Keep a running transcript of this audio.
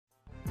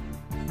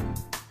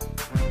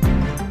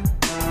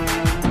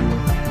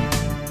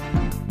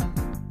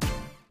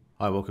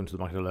Hi, welcome to the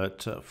Market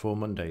Alert for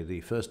Monday,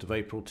 the 1st of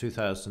April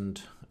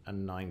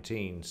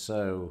 2019.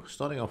 So,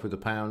 starting off with the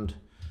pound,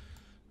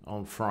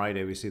 on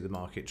Friday we see the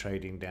market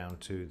trading down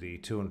to the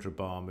 200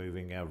 bar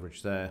moving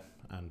average there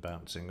and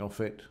bouncing off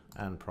it,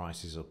 and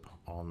prices up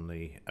on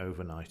the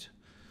overnight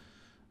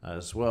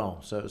as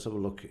well. So let's have a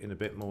look in a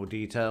bit more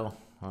detail.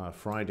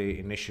 Friday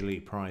initially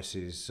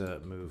prices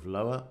move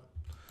lower,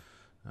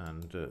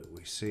 and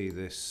we see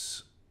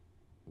this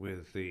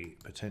with the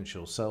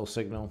potential sell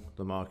signal.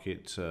 The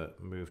market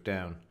moved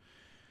down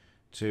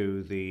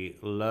to the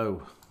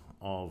low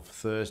of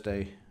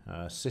Thursday,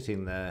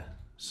 sitting there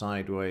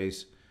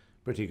sideways.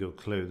 Pretty good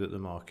clue that the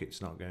market's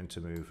not going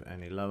to move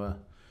any lower.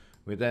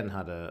 We then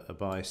had a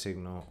buy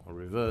signal, a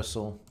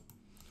reversal,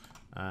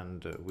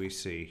 and we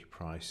see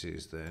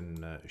prices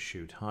then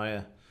shoot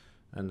higher,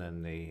 and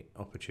then the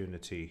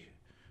opportunity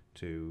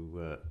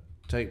to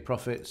take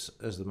profits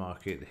as the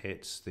market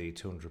hits the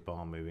 200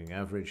 bar moving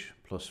average,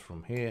 plus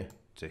from here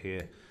to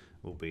here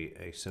will be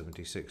a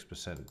 76%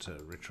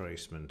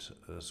 retracement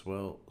as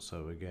well.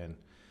 So again,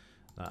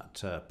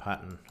 that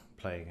pattern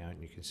playing out,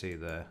 and you can see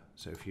there.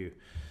 So if you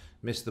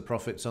miss the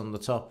profits on the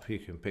top, you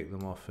can pick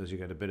them off as you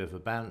get a bit of a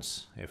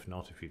bounce. If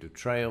not, if you'd have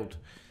trailed,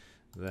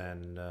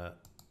 then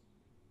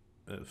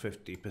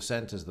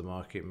 50% as the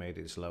market made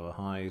its lower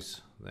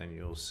highs, then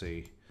you'll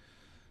see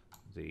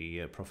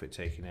the profit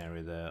taking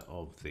area there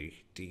of the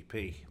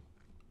DP.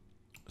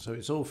 So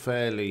it's all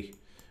fairly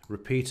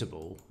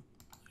repeatable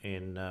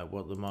in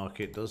what the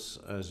market does,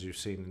 as you've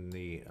seen in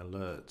the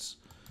alerts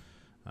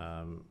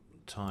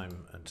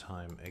time and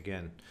time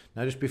again.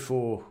 Now, just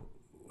before,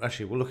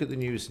 actually we'll look at the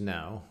news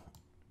now,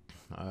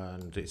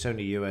 and it's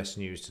only US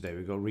news today.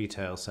 We've got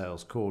retail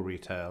sales, core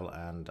retail,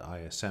 and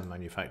ISM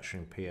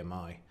manufacturing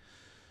PMI.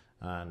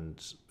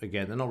 And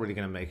again, they're not really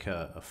going to make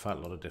a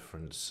fat lot of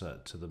difference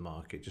to the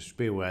market. Just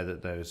be aware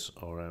that those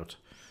are out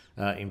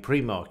in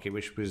pre-market,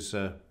 which was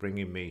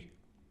bringing me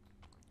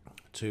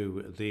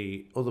to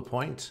the other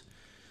point,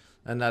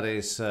 and that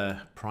is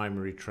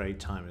primary trade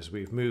timers.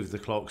 We've moved the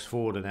clocks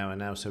forward an hour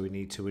now, so we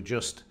need to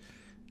adjust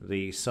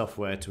the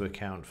software to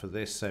account for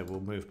this. So we'll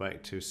move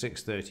back to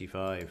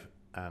 6:35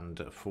 and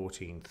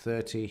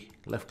 14:30.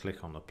 Left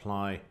click on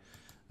apply,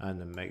 and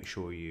then make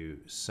sure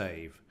you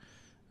save.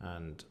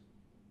 And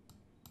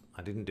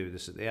I didn't do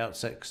this at the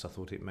outset because I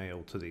thought it may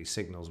alter the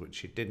signals,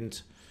 which it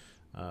didn't,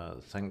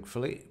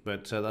 thankfully.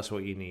 But that's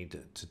what you need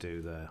to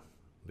do there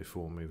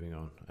before moving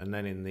on. And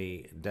then in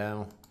the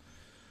Dow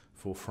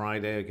for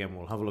Friday, again,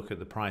 we'll have a look at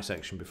the price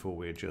action before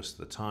we adjust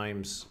the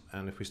times.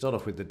 And if we start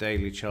off with the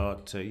daily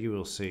chart, you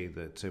will see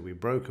that we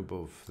broke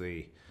above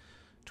the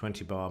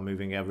 20 bar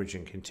moving average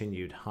and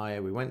continued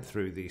higher. We went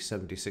through the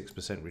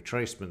 76%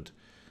 retracement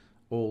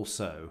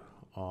also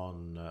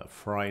on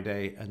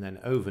Friday, and then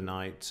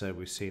overnight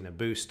we've seen a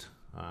boost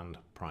and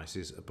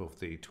prices above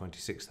the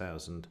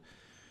 26,000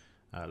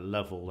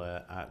 level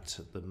there at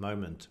the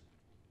moment.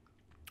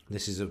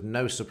 This is of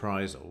no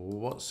surprise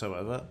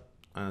whatsoever.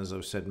 As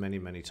I've said many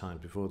times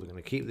before, they're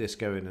going to keep this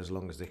going as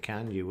long as they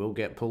can. You will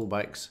get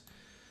pullbacks,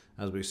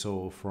 as we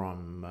saw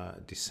from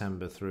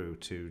December through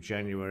to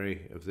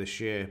January of this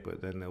year,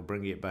 but then they'll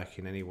bring it back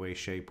in any way,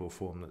 shape or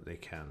form that they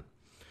can.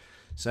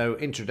 So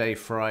intraday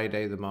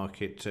Friday, the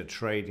market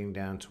trading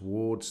down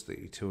towards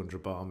the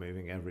 200 bar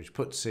moving average,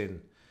 puts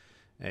in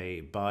a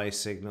buy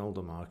signal.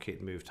 The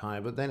market moved higher,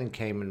 but then it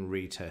came and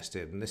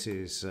retested. And this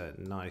is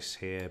nice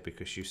here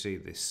because you see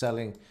this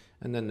selling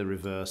and then the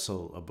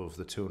reversal above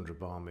the 200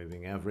 bar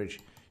moving average.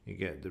 You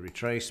get the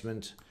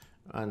retracement,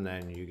 and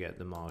then you get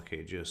the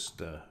market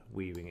just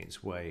weaving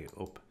its way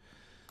up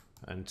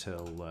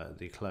until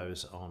the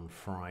close on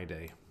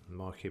Friday. The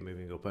market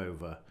moving up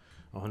over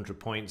 100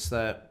 points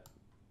there.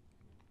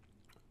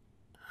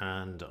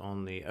 And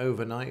on the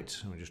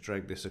overnight, I'll just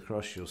drag this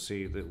across, you'll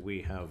see that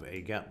we have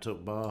a gapped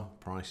up bar.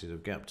 Prices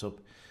have gapped up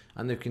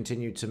and they've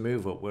continued to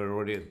move up. We're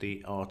already at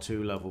the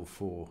R2 level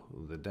for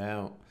the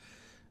Dow,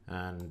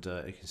 and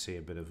you can see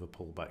a bit of a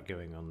pullback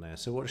going on there.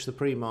 So watch the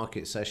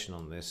pre-market session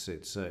on this.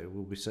 It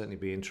will certainly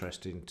be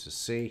interesting to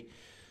see.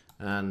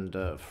 And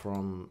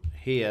from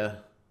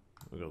here,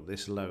 we've got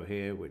this low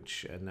here,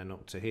 which, and then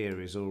up to here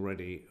is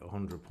already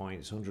 100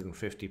 points,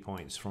 150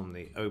 points from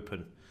the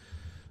open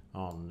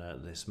on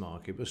this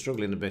market. We're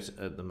struggling a bit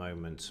at the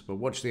moment, but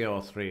watch the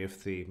R3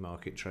 if the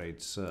market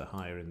trades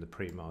higher in the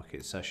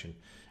pre-market session.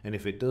 And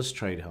if it does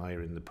trade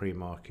higher in the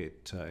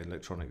pre-market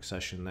electronic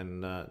session,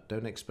 then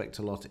don't expect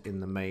a lot in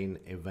the main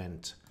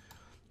event,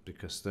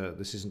 because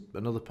this is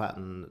another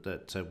pattern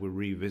that we're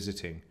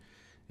revisiting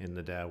in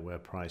the Dow, where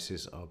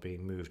prices are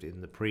being moved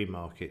in the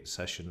pre-market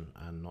session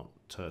and not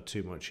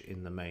too much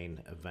in the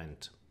main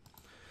event.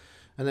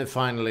 And then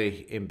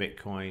finally, in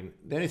Bitcoin,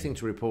 the only thing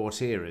to report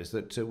here is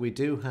that we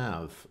do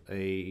have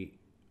a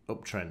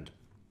uptrend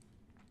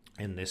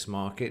in this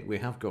market. We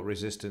have got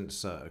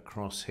resistance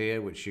across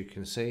here, which you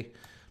can see,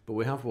 but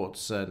we have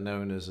what's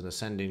known as an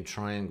ascending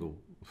triangle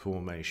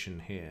formation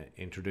here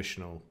in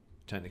traditional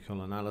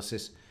technical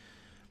analysis.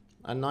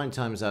 And 9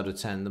 times out of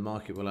 10, the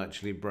market will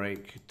actually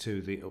break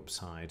to the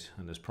upside.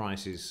 And as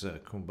prices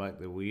come back,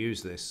 they will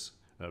use this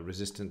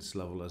resistance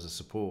level as a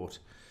support.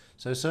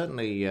 So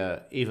certainly,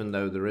 even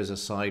though there is a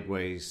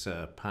sideways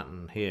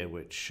pattern here,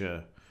 which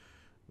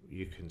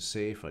you can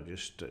see if I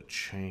just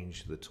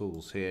change the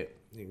tools here,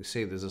 you can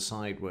see there's a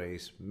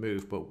sideways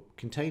move, but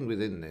contained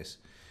within this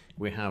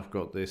we have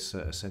got this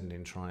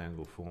ascending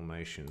triangle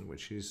formation,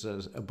 which is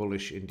a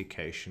bullish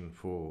indication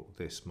for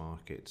this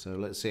market. So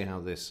let's see how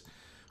this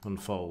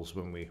unfolds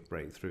when we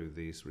break through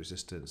these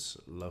resistance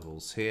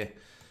levels here,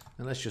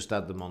 and let's just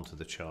add them onto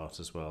the chart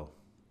as well,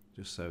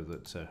 just so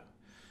that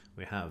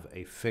we have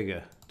a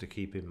figure to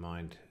keep in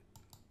mind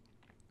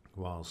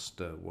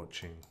whilst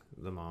watching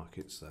the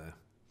markets there.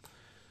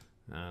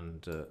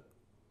 And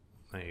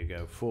there you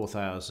go,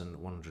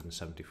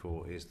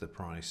 4,174 is the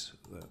price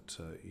that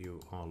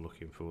you are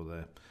looking for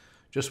there.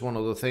 Just one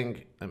other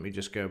thing, let me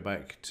just go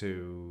back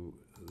to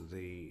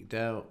the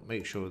Dow.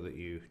 Make sure that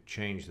you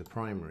change the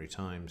primary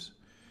times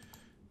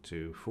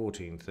to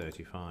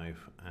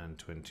 1435 and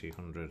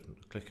 2000.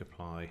 Click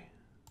apply,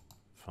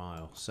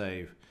 file,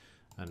 save,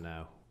 and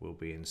now we'll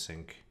be in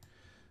sync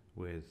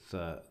with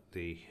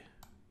the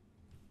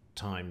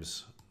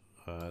times,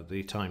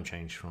 the time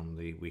change from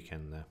the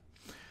weekend there.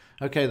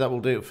 Okay, that will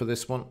do it for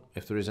this one.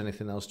 If there is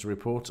anything else to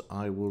report,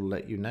 I will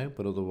let you know.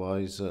 But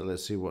otherwise,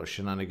 let's see what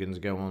shenanigans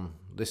go on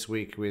this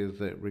week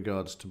with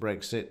regards to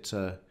Brexit.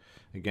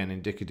 Again,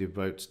 indicative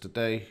votes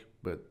today,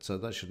 but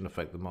that shouldn't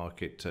affect the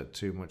market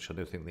too much. I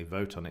don't think they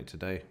vote on it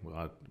today.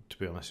 Well, to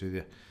be honest with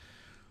you,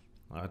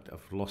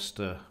 I've lost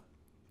the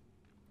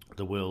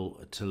will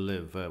to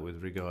live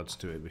with regards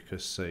to it,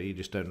 because you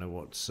just don't know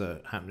what's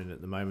happening at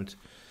the moment.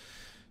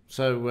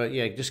 So,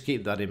 yeah, just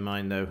keep that in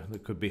mind, though. There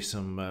could be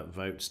some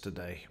votes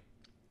today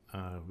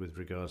with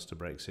regards to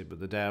Brexit. But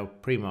the Dow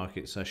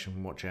pre-market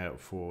session, watch out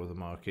for the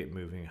market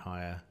moving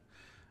higher.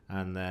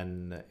 And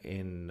then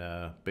in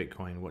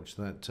Bitcoin, watch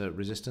that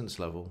resistance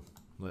level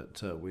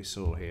that we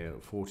saw here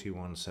at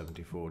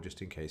 41.74,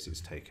 just in case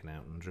it's taken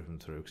out and driven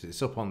through, because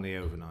it's up on the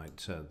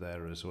overnight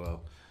there as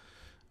well,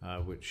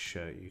 which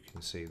you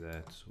can see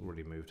there, it's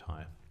already moved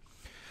higher.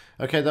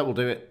 Okay, that will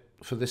do it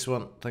for this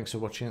one. Thanks for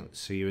watching.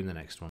 See you in the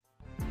next one.